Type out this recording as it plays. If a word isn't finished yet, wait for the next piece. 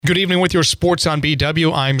Good evening with your sports on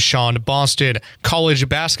BW. I'm Sean Boston. College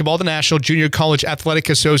basketball, the National Junior College Athletic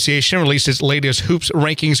Association released its latest hoops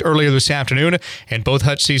rankings earlier this afternoon, and both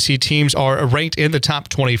Hutch CC teams are ranked in the top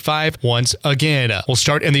 25 once again. We'll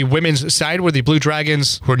start in the women's side where the Blue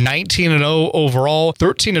Dragons were 19-0 overall,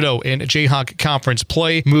 13-0 in Jayhawk Conference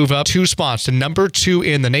play, move up 2 spots to number 2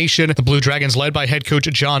 in the nation. The Blue Dragons, led by head coach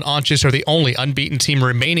John Onches, are the only unbeaten team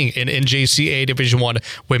remaining in NJCAA Division I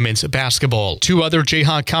women's basketball. 2 other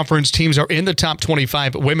Jayhawk Conference teams are in the top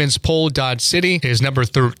 25 women's poll. Dodge City is number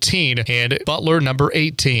 13 and Butler number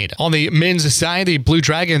 18. On the men's side, the Blue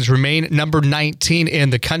Dragons remain number 19 in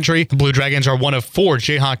the country. The Blue Dragons are one of 4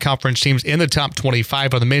 Jayhawk Conference teams in the top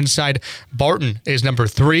 25. On the men's side, Barton is number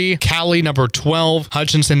 3, Cali number 12,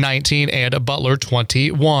 Hutchinson 19, and Butler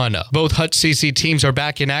 21. Both Hutch CC teams are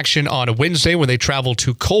back in action on Wednesday when they travel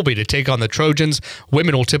to Colby to take on the Trojans.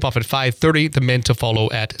 Women will tip off at 5:30, the men to follow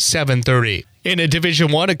at 7:30. In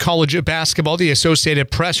Division I college basketball, the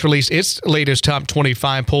Associated Press released its latest top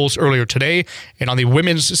 25 polls earlier today. And on the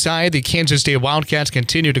women's side, the Kansas State Wildcats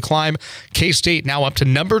continue to climb. K-State now up to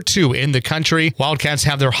number 2 in the country. Wildcats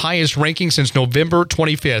have their highest ranking since November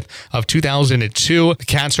 25th of 2002. The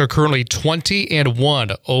Cats are currently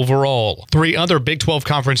 20-1 overall. 3 other Big 12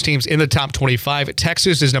 conference teams in the top 25.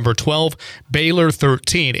 Texas is number 12, Baylor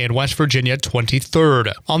 13, and West Virginia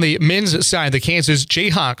 23rd. On the men's side, the Kansas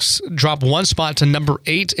Jayhawks drop 1 spot to number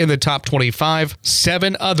 8 in the top 25.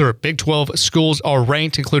 7 other Big 12 schools are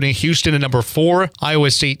ranked, including Houston at number 4,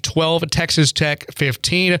 Iowa State 12, Texas Tech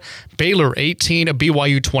 15, Baylor 18,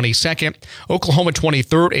 BYU 22nd, Oklahoma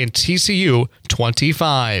 23rd, and TCU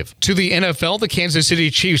 25. To the NFL, the Kansas City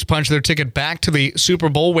Chiefs punched their ticket back to the Super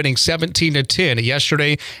Bowl, winning 17-10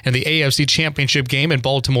 yesterday in the AFC Championship game in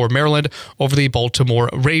Baltimore, Maryland, over the Baltimore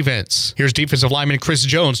Ravens. Here's defensive lineman Chris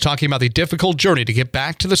Jones talking about the difficult journey to get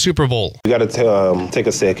back to the Super Bowl. You got to take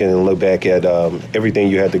a second and look back at everything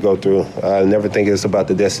you had to go through. I never think it's about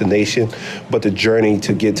the destination, but the journey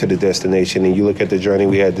to get to the destination. And you look at the journey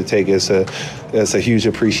we had to take, it's a huge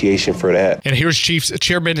appreciation for that. And here's Chiefs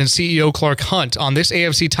Chairman and CEO Clark Hunt on this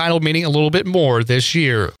AFC title meaning a little bit more this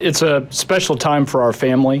year. It's a special time for our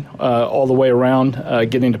family all the way around,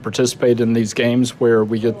 getting to participate in these games where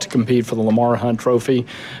we get to compete for the Lamar Hunt Trophy.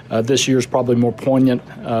 This year's probably more poignant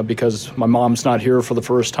because my mom's not here for the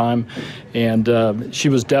first time. And she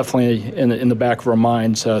was definitely in the back of our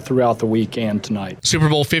minds throughout the week and tonight. Super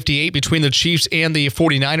Bowl 58 between the Chiefs and the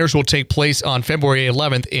 49ers will take place on February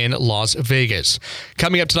 11th in Las Vegas.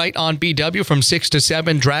 Coming up tonight on BW from 6 to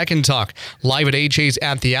 7, Dragon Talk, live at AJ's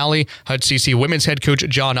at the Alley. Hutch CC women's head coach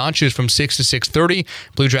John Onches from 6 to 6:30.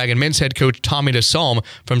 Blue Dragon men's head coach Tommy DeSalm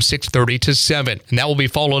from 6:30 to 7. And that will be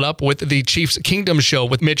followed up with the Chiefs Kingdom Show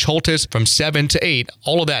with Mitch Holtis from 7 to 8.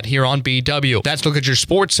 All of that here on BW. That's Look at Your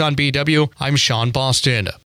Sports on BW. I'm Sean Boston.